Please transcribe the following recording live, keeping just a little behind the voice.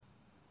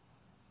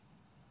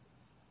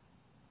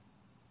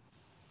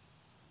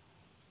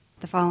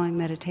The following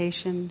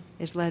meditation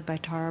is led by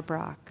Tara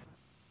Brach.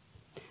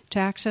 To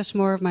access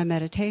more of my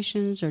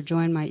meditations or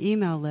join my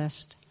email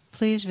list,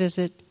 please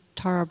visit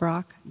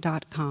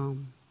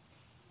tarabrach.com.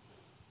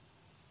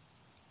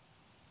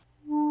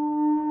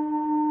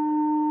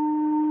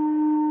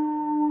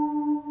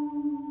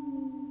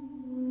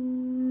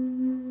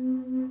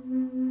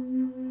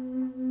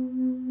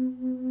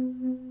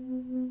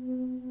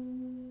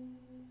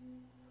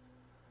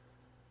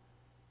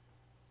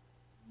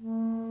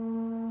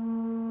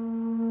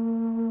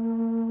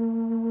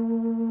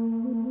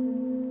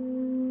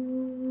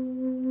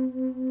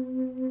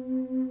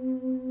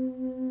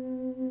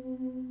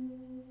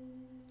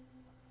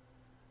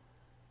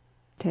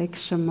 Take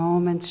some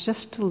moments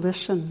just to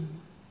listen.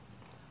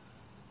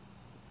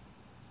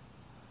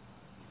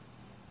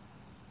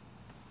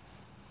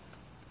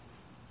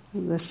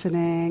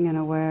 Listening and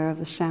aware of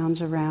the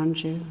sounds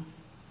around you.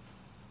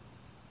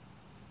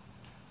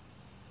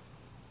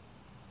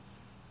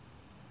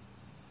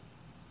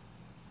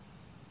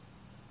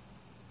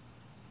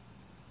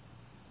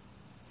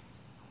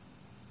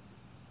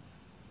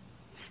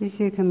 See if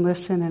you can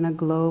listen in a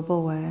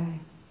global way,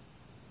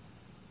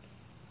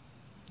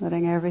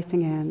 letting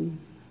everything in.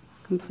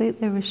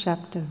 Completely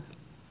receptive.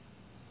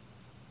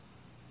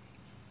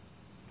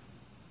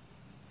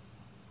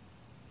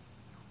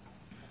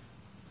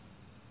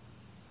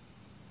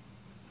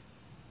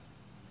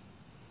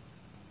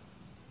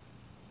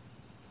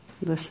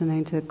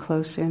 Listening to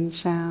close-in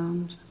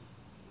sounds.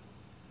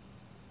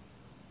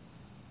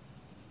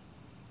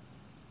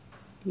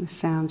 The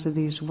sounds of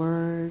these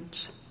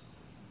words.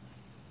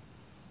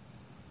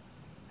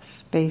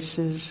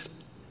 Spaces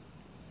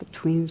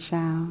between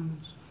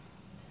sounds.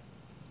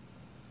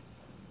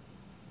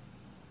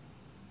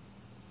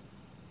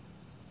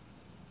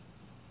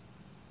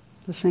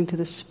 Listening to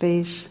the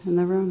space in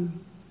the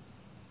room.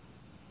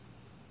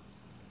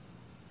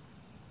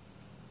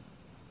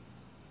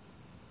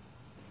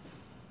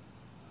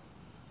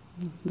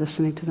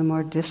 Listening to the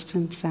more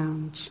distant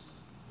sounds.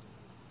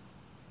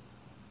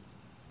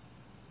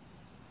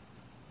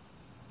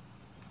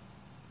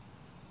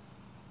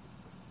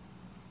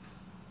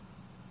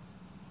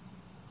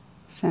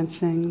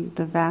 Sensing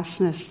the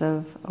vastness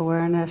of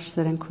awareness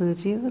that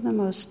includes even the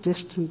most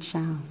distant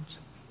sounds.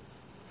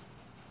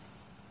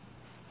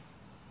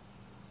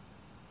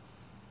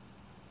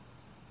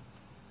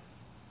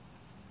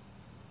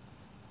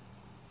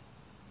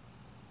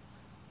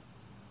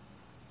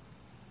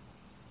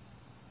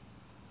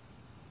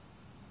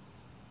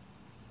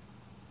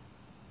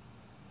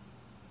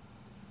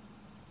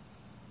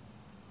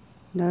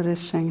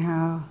 Noticing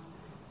how,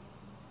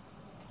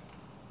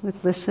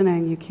 with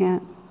listening, you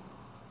can't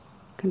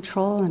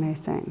control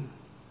anything.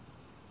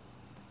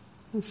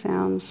 The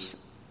sounds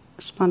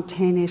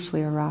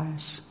spontaneously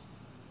arise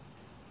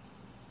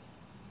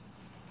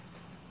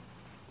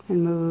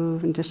and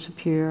move and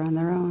disappear on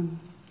their own.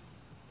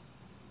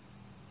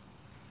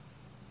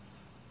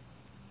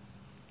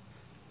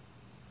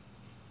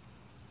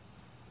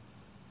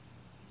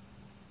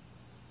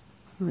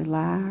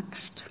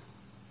 Relaxed,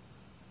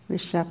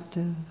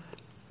 receptive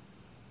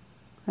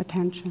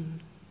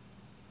attention.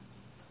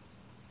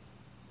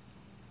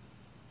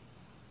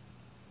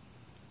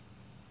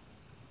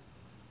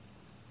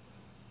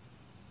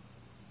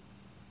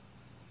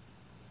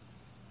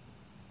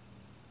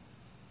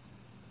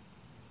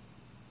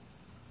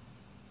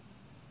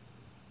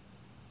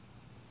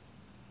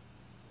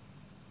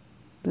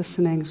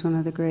 Listening is one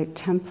of the great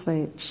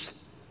templates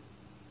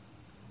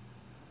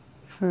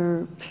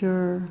for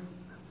pure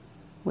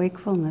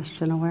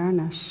wakefulness and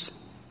awareness.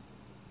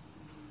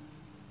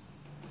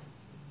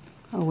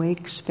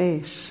 Awake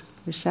space,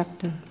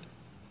 receptive.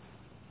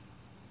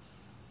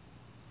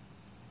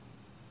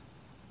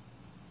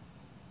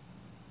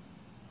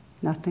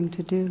 Nothing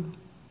to do.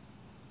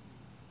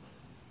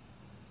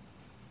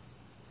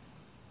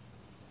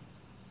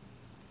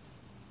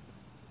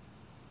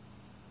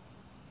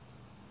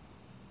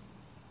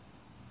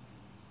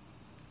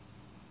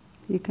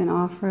 You can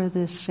offer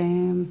this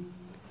same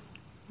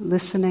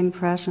listening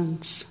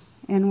presence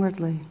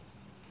inwardly.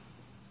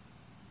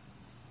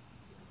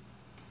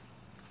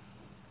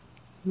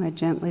 You might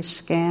gently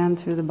scan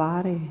through the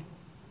body,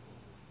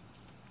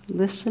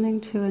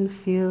 listening to and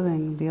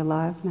feeling the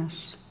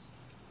aliveness.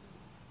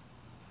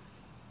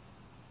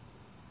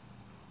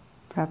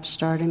 Perhaps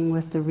starting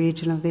with the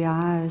region of the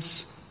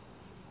eyes,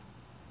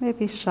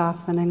 maybe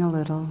softening a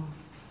little.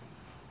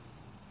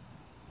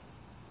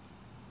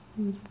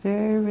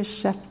 Very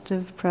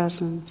receptive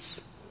presence,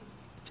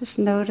 just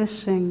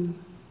noticing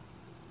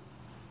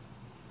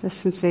the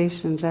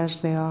sensations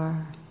as they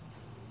are.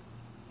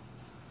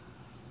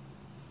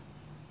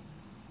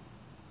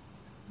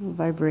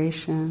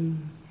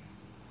 Vibration,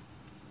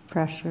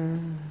 pressure,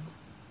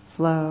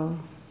 flow.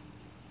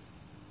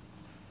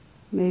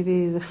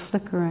 Maybe the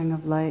flickering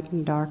of light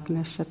and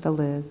darkness at the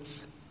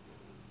lids.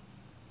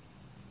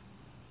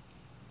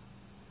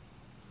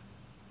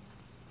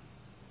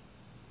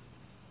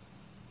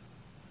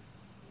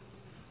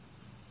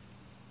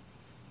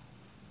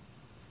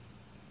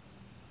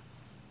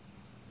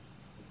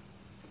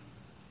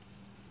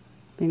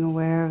 being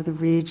aware of the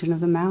region of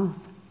the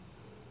mouth.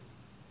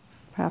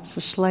 Perhaps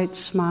a slight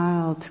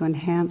smile to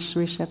enhance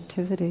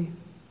receptivity.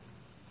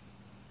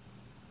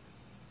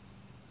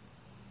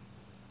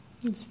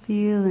 Just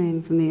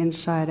feeling from the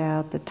inside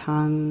out the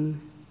tongue,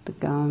 the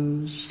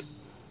gums,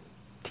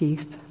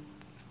 teeth,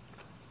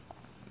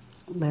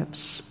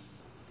 lips.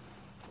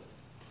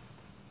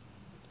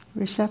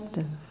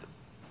 Receptive.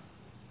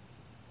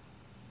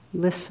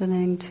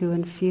 Listening to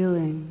and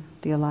feeling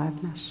the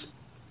aliveness.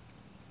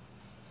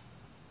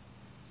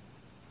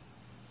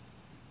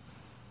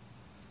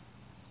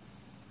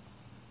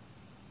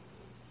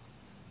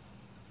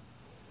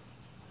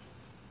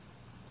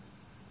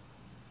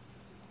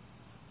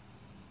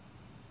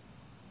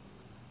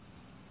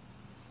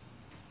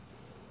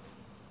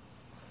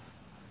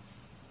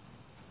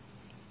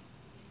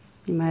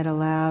 You might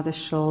allow the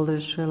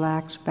shoulders to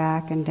relax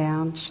back and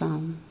down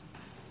some.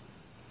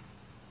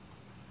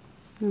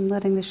 And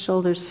letting the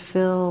shoulders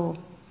fill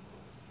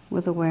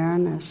with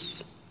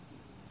awareness.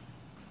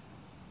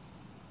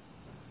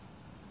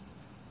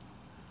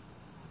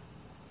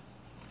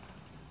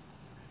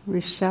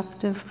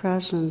 Receptive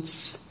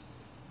presence.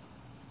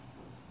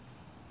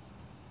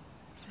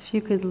 As if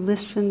you could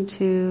listen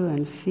to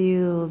and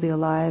feel the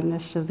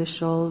aliveness of the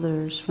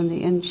shoulders from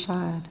the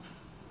inside.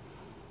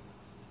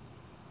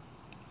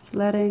 Just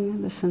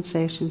letting the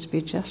sensations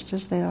be just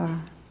as they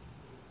are.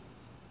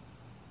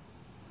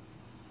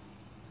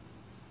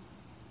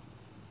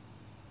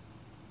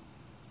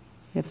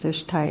 If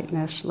there's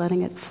tightness,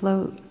 letting it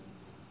float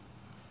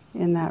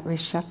in that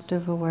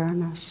receptive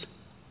awareness.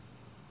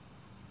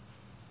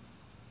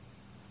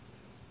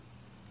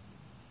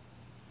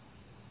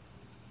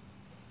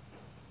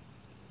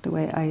 The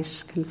way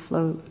ice can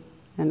float,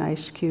 an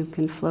ice cube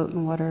can float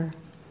in water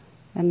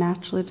and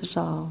naturally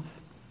dissolve.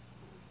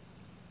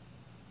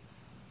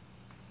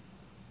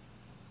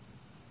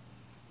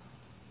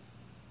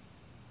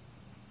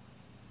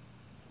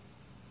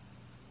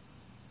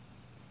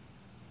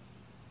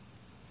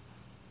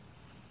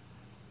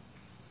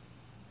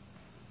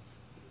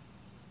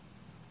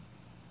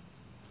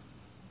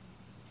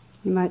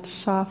 You might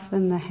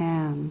soften the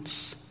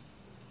hands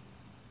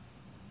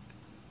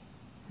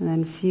and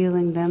then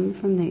feeling them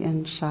from the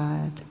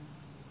inside.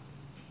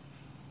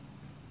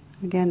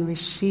 Again,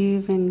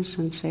 receiving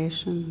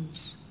sensations,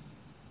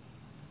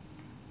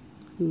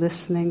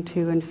 listening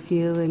to and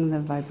feeling the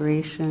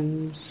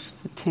vibrations,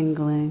 the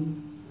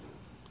tingling,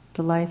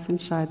 the life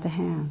inside the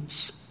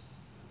hands.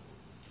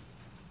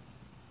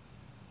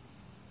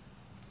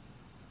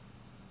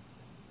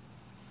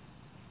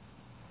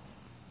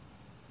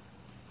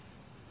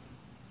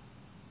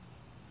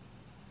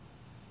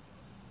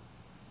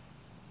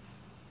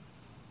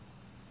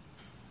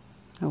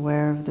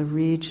 Aware of the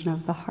region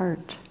of the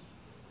heart,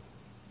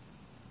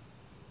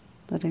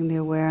 letting the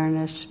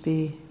awareness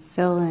be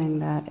filling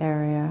that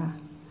area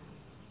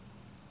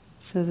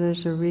so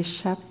there's a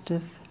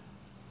receptive,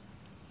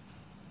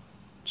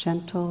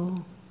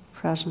 gentle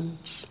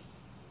presence.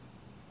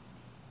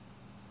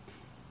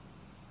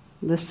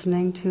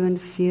 Listening to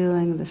and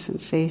feeling the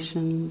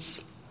sensations,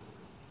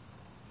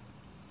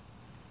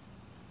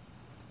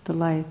 the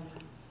life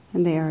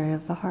in the area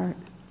of the heart.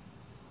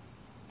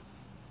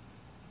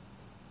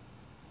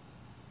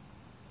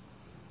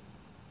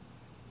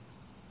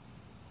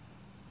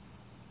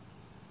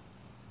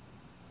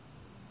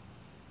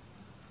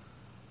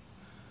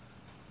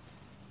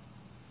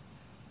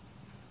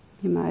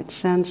 You might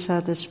sense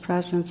how this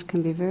presence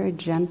can be very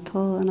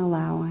gentle and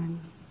allowing.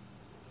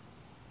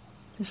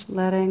 Just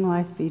letting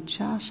life be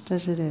just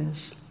as it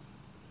is.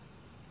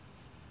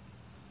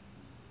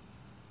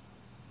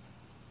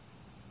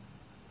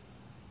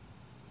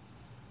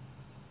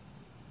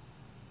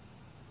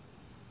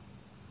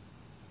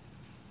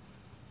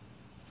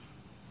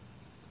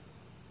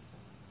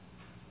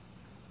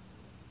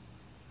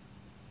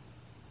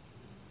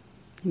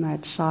 You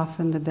might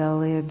soften the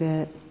belly a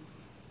bit.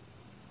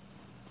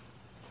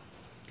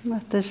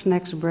 Let this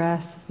next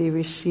breath be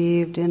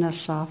received in a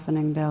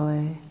softening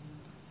belly.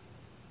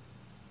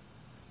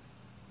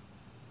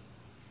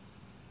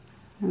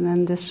 And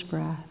then this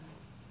breath.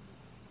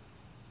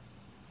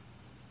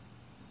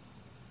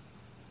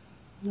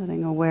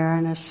 Letting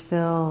awareness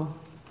fill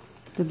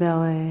the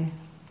belly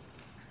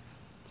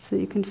so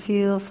that you can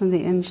feel from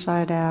the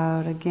inside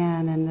out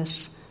again in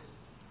this,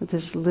 with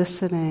this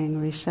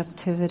listening,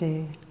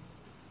 receptivity,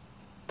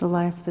 the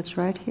life that's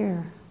right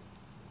here.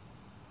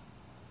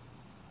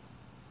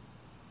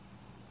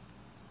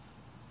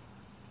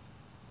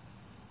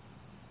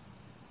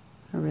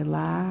 A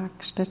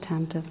relaxed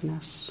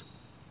attentiveness.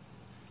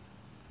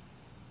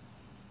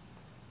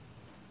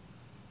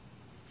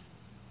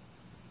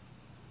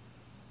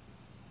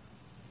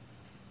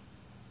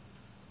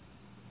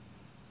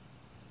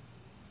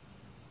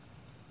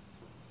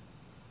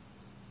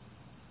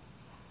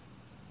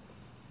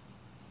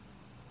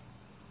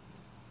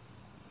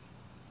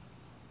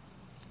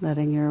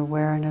 Letting your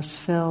awareness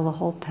fill the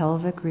whole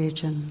pelvic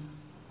region.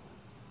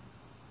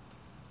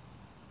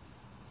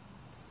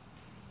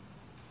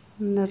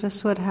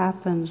 Notice what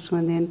happens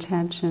when the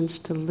intention is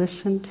to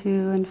listen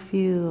to and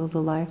feel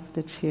the life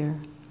that's here.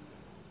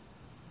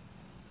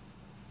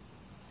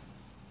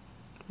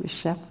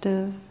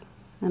 Receptive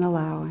and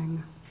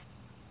allowing.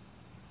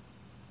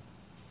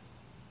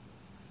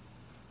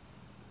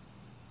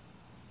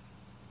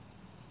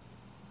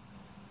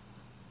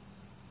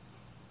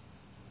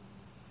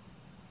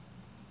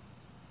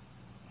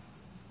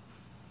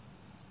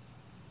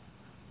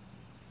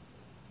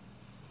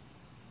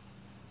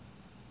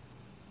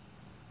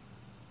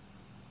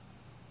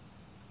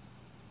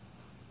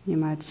 You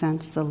might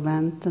sense the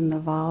length and the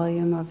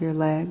volume of your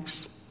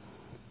legs.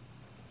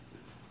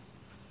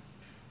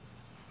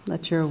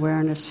 Let your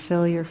awareness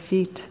fill your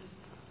feet,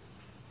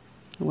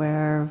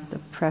 aware of the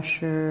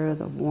pressure,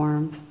 the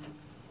warmth,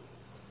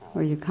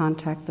 where you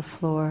contact the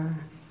floor,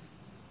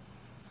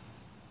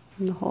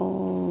 and the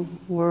whole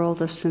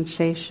world of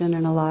sensation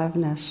and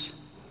aliveness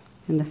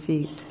in the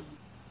feet.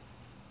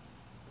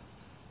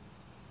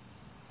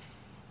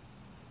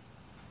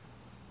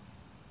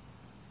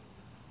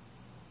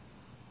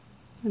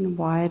 And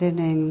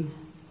widening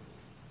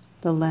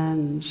the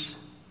lens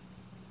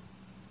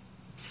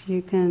so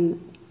you can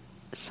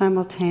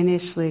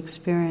simultaneously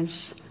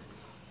experience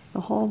the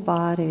whole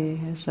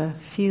body as a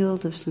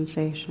field of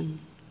sensation.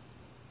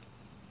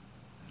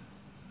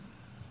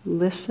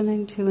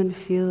 Listening to and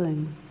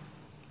feeling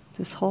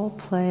this whole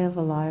play of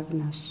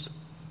aliveness.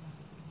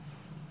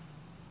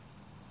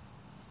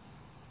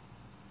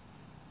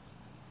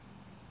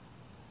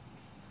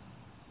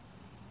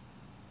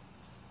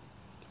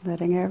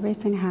 Letting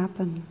everything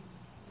happen,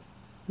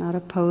 not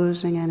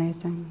opposing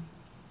anything.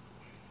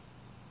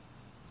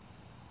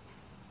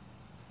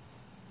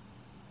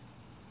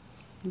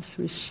 This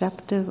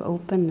receptive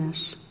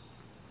openness.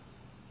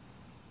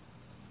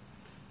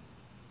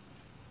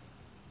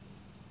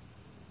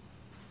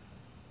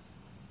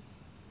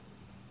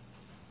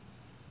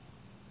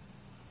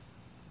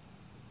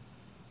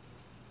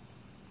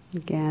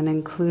 Again,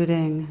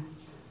 including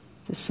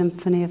the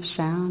symphony of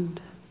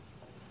sound.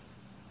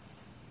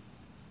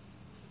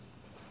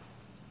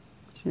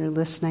 So you're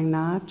listening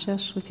not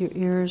just with your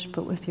ears,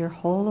 but with your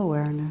whole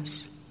awareness.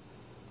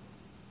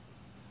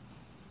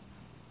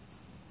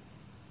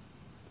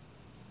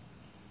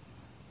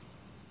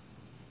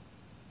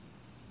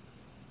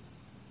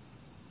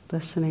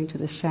 Listening to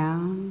the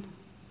sound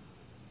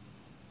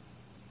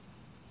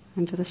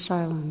and to the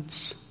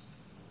silence.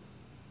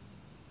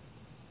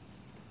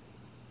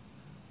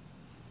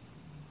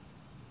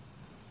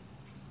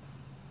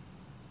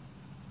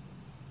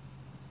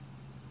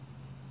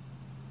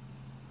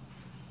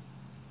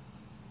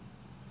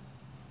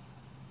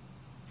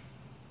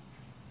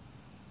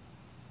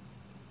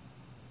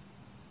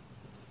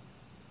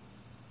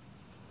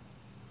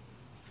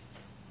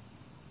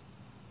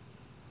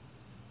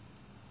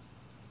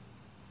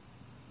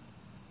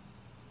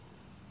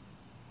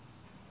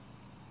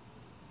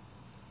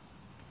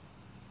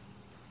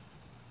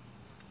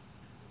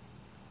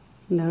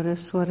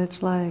 Notice what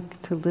it's like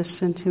to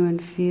listen to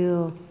and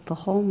feel the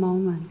whole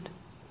moment.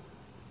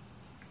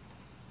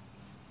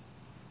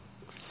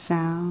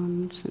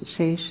 Sound,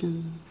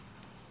 sensation,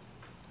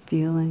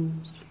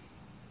 feelings.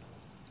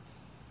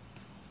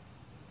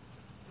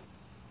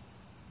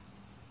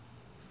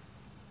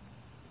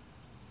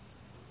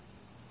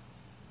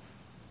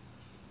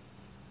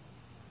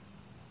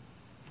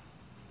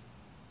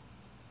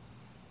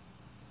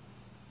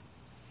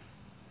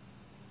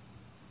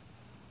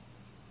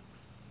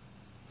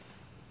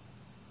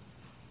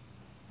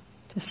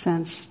 To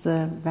sense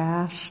the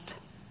vast,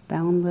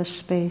 boundless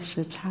space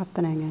it's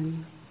happening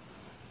in.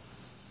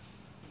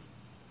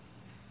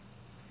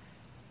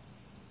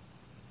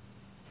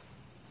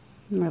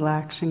 And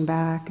relaxing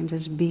back and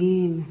just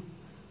being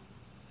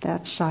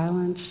that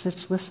silence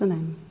that's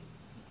listening.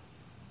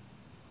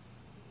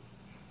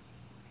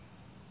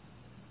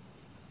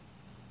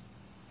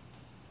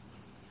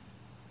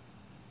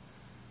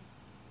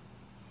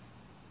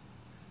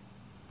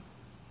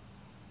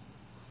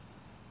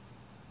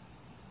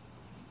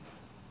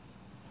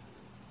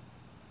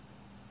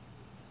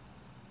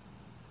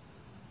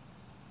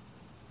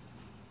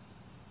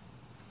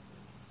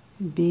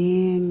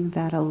 Being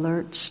that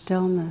alert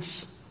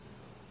stillness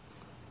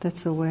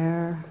that's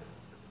aware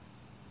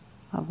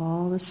of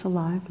all this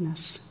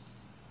aliveness.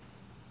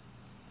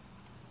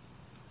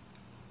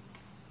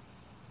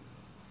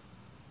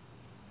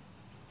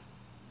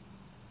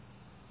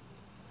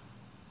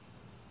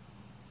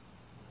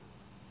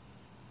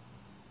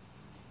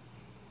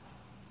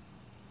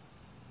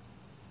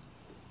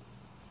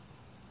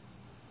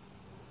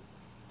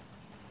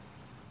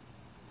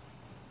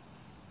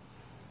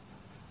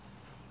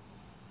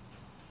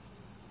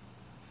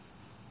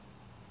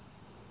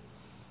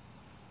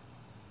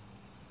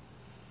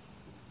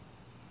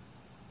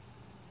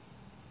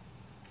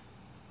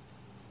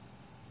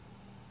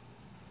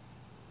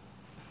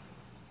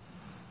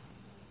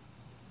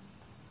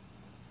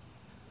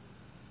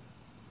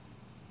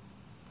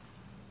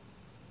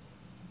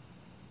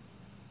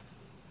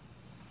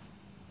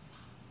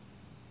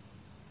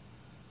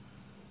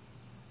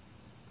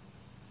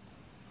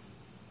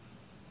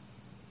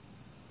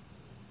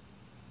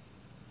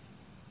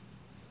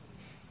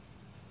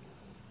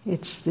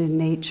 It's the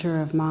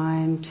nature of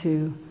mind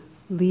to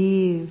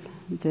leave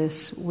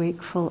this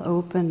wakeful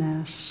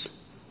openness,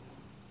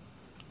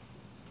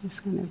 this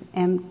kind of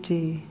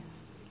empty,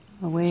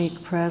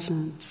 awake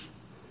presence,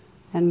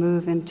 and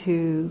move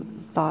into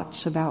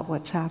thoughts about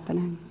what's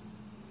happening,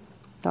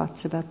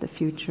 thoughts about the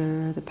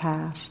future, the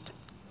past.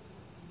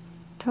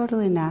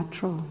 Totally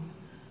natural.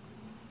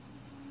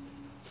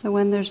 So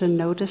when there's a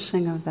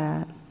noticing of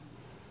that,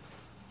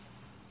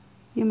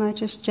 you might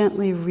just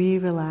gently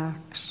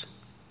re-relax,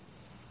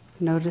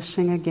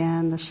 noticing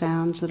again the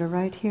sounds that are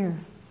right here,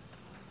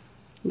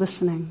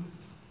 listening.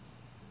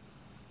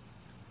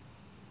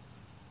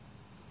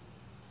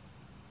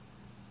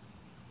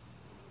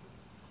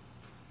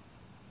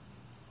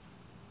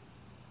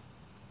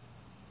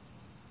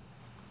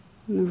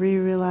 And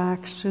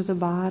re-relax through the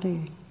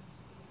body.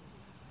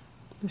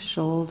 The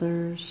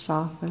shoulders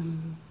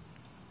soften,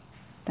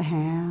 the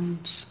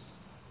hands.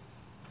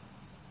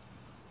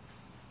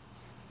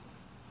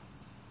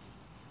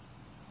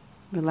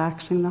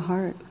 Relaxing the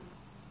heart.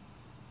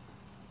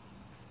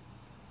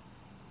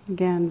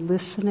 Again,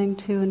 listening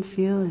to and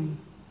feeling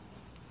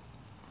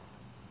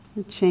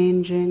the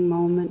changing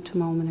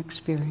moment-to-moment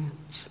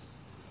experience.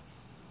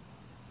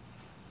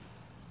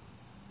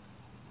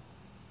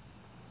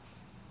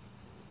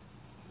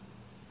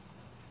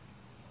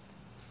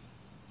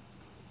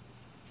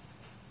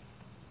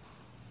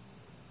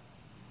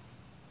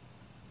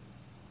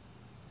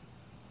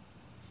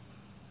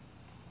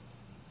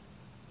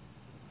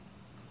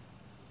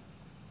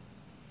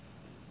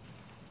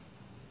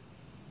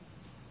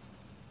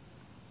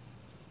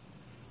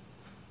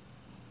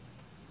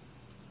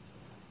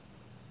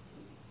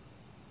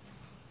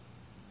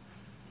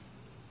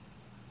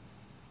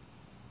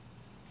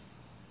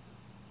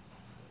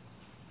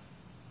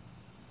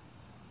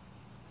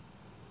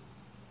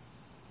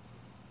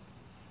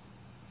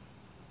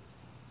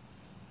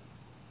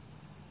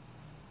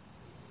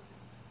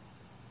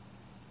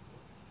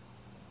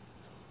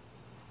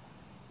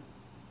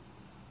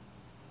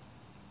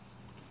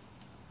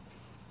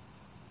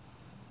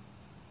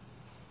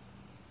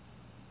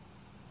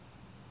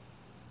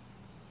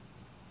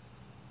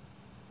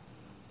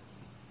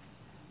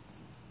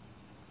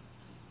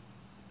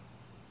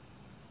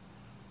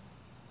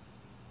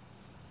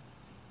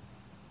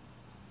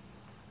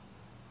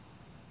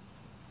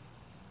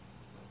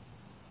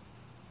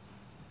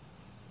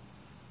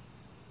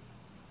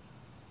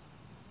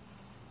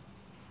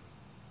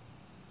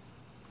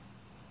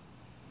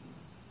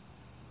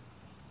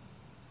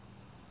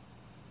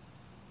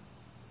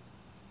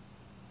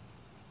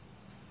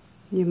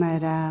 You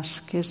might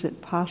ask, is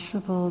it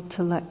possible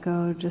to let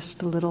go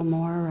just a little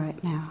more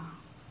right now?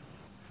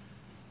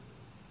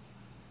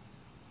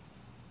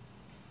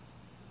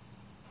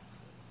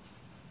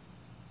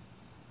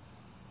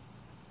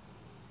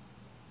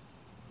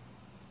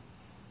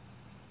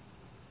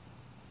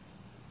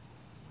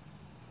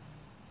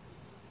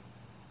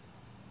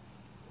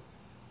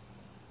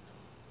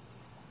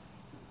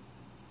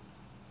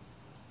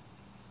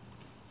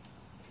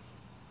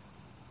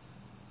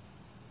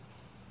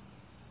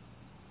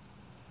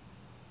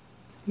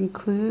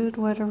 Include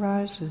what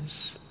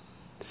arises,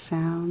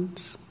 sounds,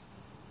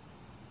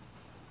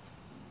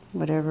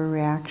 whatever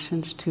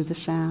reactions to the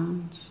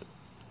sounds,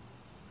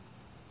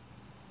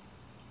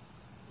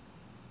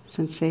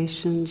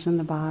 sensations in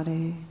the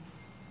body.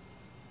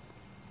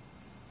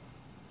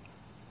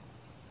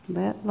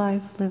 Let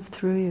life live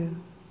through you,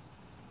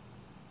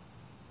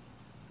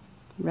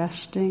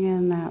 resting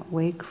in that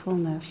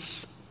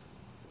wakefulness,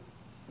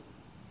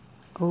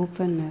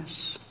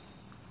 openness,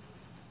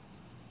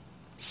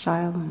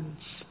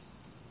 silence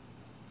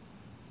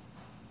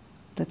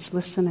that's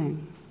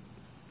listening.